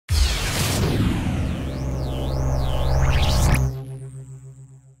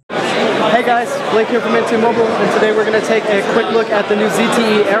Hey guys, Blake here from Into Mobile, and today we're going to take a quick look at the new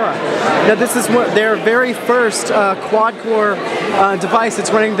ZTE Era. Now this is their very first quad-core device. It's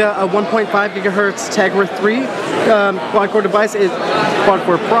running the 1.5 gigahertz Tegra 3 quad-core device,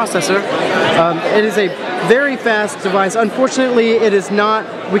 quad-core processor. It is a very fast device. Unfortunately, it is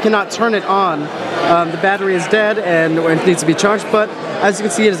not. We cannot turn it on. The battery is dead and it needs to be charged, but as you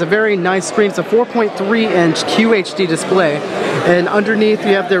can see, it is a very nice screen. It's a 4.3-inch QHD display, and underneath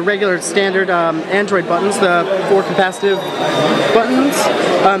you have the regular standard Android buttons, the 4 capacitive buttons.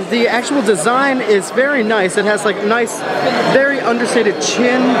 The actual design is very nice. It has like a nice, very understated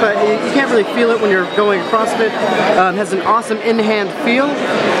chin, but you can't really feel it when you're going across it. It has an awesome in-hand feel.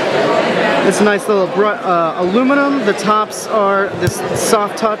 It's a nice little aluminum. The tops are this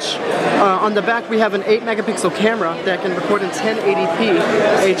soft touch. On the back we have an 8 megapixel camera that can record in 1080p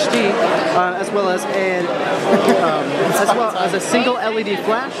HD, as well as a single LED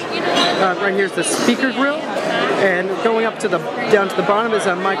flash. Right here's the speaker grill, and going up to down to the bottom is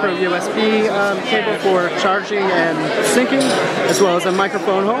a micro USB cable for charging and syncing, as well as a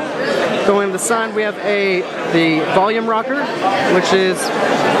microphone hole. Going on the side we have the volume rocker, which is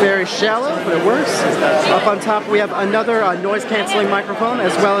very shallow, but it works. Up on top we have another noise cancelling microphone,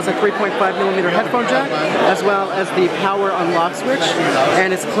 as well as a 3.5mm headphone jack, as well as the power unlock switch,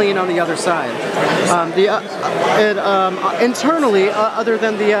 and it's clean on the other side. Internally, other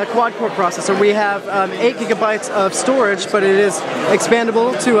than the quad-core processor, we have 8 gigabytes of storage, but it is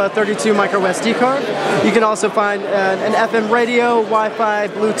expandable to a 32 micro SD card. You can also find an FM radio, Wi-Fi,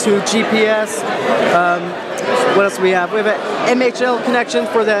 Bluetooth, GPS. What else do we have? We have an MHL connection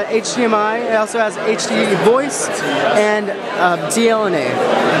for the HDMI. It also has HD voice and DLNA.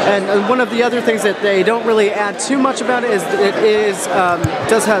 And one of the other things that they don't really add too much about it is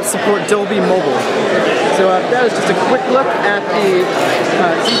does have support Dolby Mobile. So that was just a quick look at the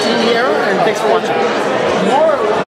ZTE Era, and thanks for watching.